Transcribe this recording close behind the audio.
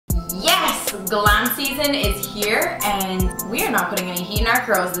Glam season is here and we are not putting any heat in our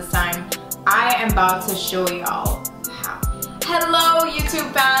curls this time. I am about to show y'all how. Hello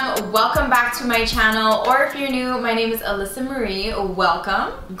YouTube fam, welcome back to my channel, or if you're new, my name is Alyssa Marie,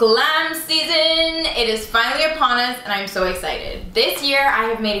 welcome. Glam season, it is finally upon us and I'm so excited. This year I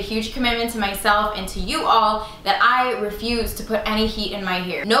have made a huge commitment to myself and to you all that I refuse to put any heat in my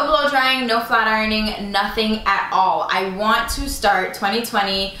hair. No blow drying, no flat ironing, nothing at all. I want to start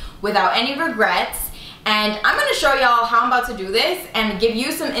 2020 without any regrets. And I'm gonna show y'all how I'm about to do this and give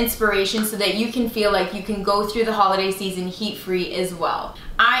you some inspiration so that you can feel like you can go through the holiday season heat-free as well.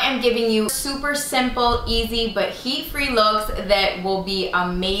 I am giving you super simple, easy, but heat-free looks that will be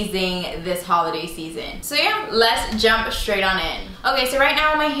amazing this holiday season. So yeah, let's jump straight on in. Okay, so right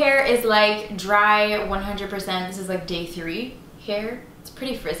now my hair is like dry 100%. This is like day 3 hair. It's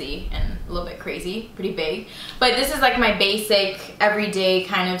pretty frizzy and a little bit crazy, pretty big. But this is like my basic, everyday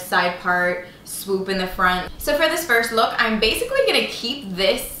kind of side part, swoop in the front. So for this first look, I'm basically gonna keep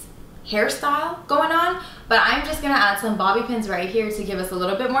this hairstyle going on, but I'm just gonna add some bobby pins right here to give us a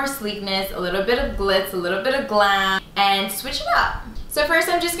little bit more sleekness, a little bit of glitz, a little bit of glam, and switch it up. So first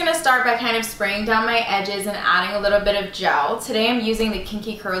I'm just gonna start by kind of spraying down my edges and adding a little bit of gel. Today I'm using the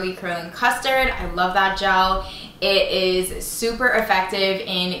Kinky Curly Curling Custard. I love that gel. It is super effective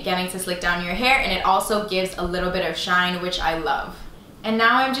in getting to slick down your hair, and it also gives a little bit of shine, which I love. And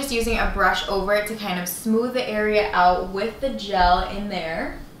now I'm just using a brush over it to kind of smooth the area out with the gel in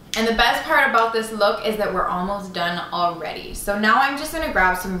there. And the best part about this look is that we're almost done already. So now I'm just gonna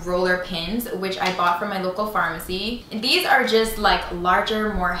grab some roller pins, which I bought from my local pharmacy. And these are just like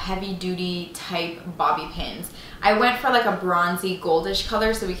larger, more heavy duty type bobby pins. I went for like a bronzy goldish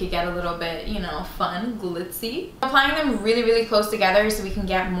color so we could get a little bit, you know, fun, glitzy. I'm applying them really, really close together so we can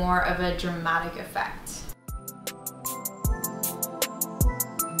get more of a dramatic effect.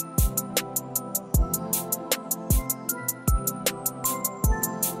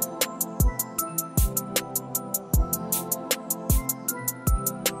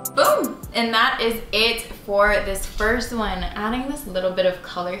 Boom! And that is it for this first one. Adding this little bit of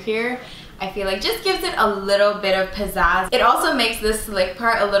color here, I feel like just gives it a little bit of pizzazz. It also makes this slick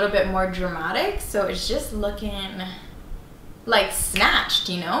part a little bit more dramatic, so it's just looking like snatched,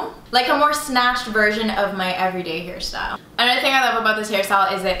 you know? Like a more snatched version of my everyday hairstyle. Another thing I love about this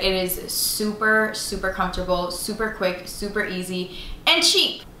hairstyle is that it is super, super comfortable, super quick, super easy, and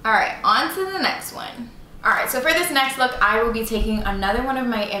cheap. All right, on to the next one. Alright, so for this next look, I will be taking another one of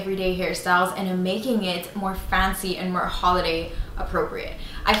my everyday hairstyles and I'm making it more fancy and more holiday appropriate.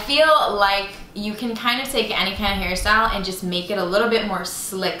 I feel like you can kind of take any kind of hairstyle and just make it a little bit more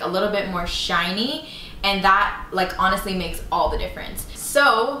slick, a little bit more shiny, and that like honestly makes all the difference.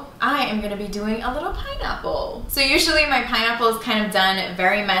 So I am gonna be doing a little pineapple. So usually my pineapple is kind of done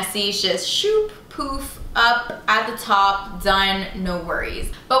very messy, it's just shoop, poof, up at the top, done, no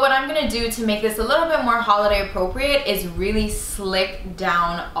worries. But what I'm gonna do to make this a little bit more holiday appropriate is really slick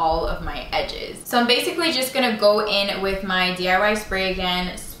down all of my edges. So I'm basically just gonna go in with my DIY spray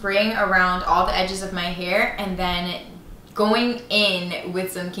again, spraying around all the edges of my hair, and then going in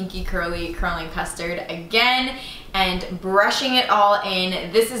with some Kinky Curly Curling Custard again and brushing it all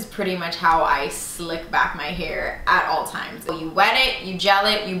in. This is pretty much how I slick back my hair at all times. So you wet it, you gel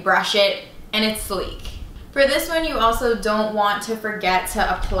it, you brush it, and it's sleek. For this one, you also don't want to forget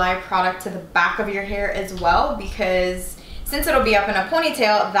to apply product to the back of your hair as well, because since it'll be up in a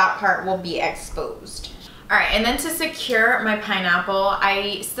ponytail, that part will be exposed. All right, and then to secure my pineapple,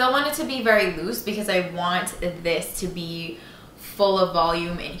 I still want it to be very loose because I want this to be full of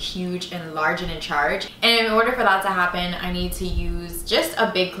volume and huge and large and in charge. And in order for that to happen, I need to use just a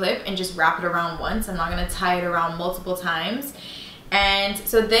big clip and just wrap it around once. I'm not gonna tie it around multiple times. And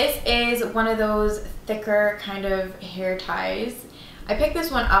so this is one of those thicker kind of hair ties. I picked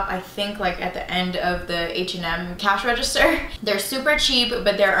this one up, I think, like at the end of the H&M cash register. They're super cheap,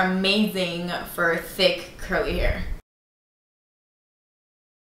 but they're amazing for thick, curly hair.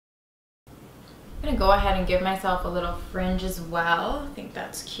 I'm gonna go ahead and give myself a little fringe as well. I think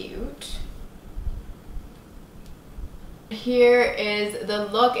that's cute. Here is the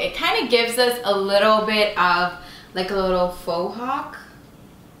look. It kind of gives us a little bit of like a little faux hawk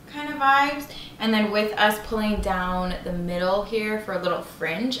kind of vibes, and then with us pulling down the middle here for a little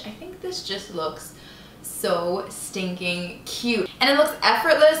fringe, I think this just looks so stinking cute, and it looks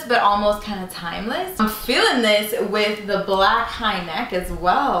effortless but almost kind of timeless. I'm feeling this with the black high neck as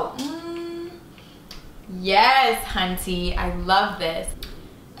well. Yes, hunty, I love this.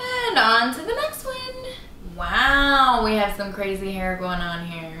 And on to the next one. Wow, we have some crazy hair going on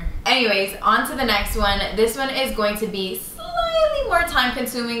here. Anyways, on to the next one. This one is going to be slightly slightly more time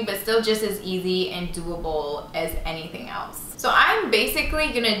consuming, but still just as easy and doable as anything else. So I'm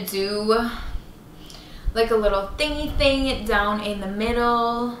basically gonna do like a little thingy thing down in the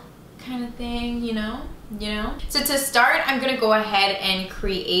middle kind of thing, you know? So to start, I'm gonna go ahead and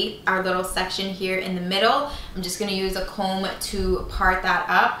create our little section here in the middle. I'm just gonna use a comb to part that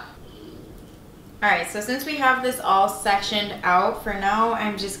up. All right, so since we have this all sectioned out, for now,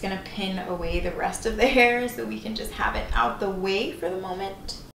 I'm just gonna pin away the rest of the hair so we can just have it out the way for the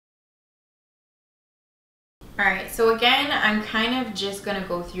moment. All right, so again, I'm kind of just gonna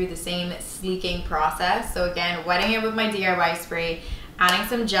go through the same sleeking process. So again, wetting it with my DIY spray, adding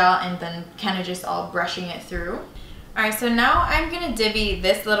some gel, and then kind of just all brushing it through. All right, so now I'm gonna divvy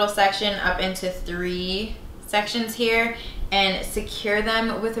this little section up into 3 sections here and secure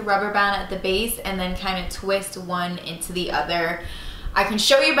them with a rubber band at the base, and then kind of twist one into the other. I can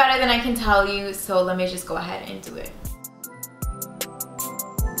show you better than I can tell you, so let me just go ahead and do it.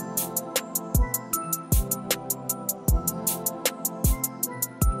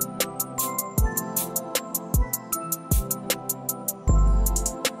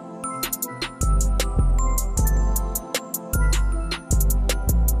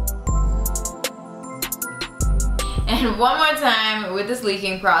 And one more time with this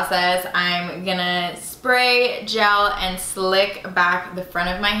leaking process, I'm gonna spray, gel, and slick back the front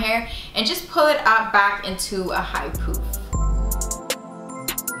of my hair and just pull it up back into a high poof.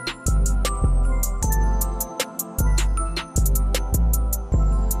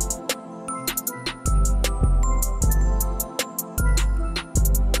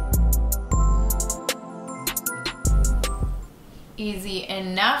 Easy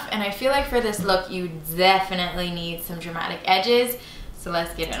enough, and I feel like for this look you definitely need some dramatic edges, so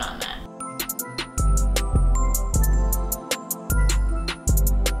let's get in on that.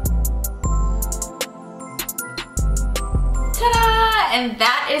 Ta-da! And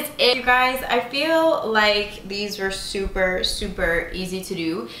that is it, you guys. I feel like these were super easy to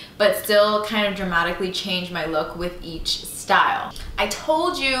do, but still kind of dramatically change my look with each style. I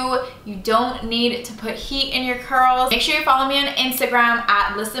told you, you don't need to put heat in your curls. Make sure you follow me on Instagram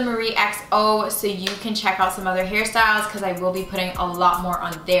at LyssaMarieXO so you can check out some other hairstyles, because I will be putting a lot more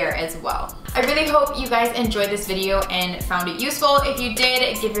on there as well. I really hope you guys enjoyed this video and found it useful. If you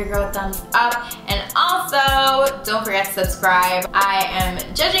did, give your girl a thumbs up, and also don't forget to subscribe. I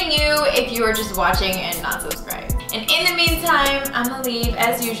am judging you if you are just watching and not subscribed. And in the meantime, I'm gonna leave,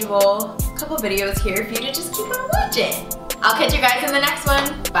 as usual, a couple videos here for you to just keep on watching. I'll catch you guys in the next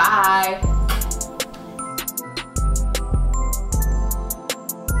one. Bye.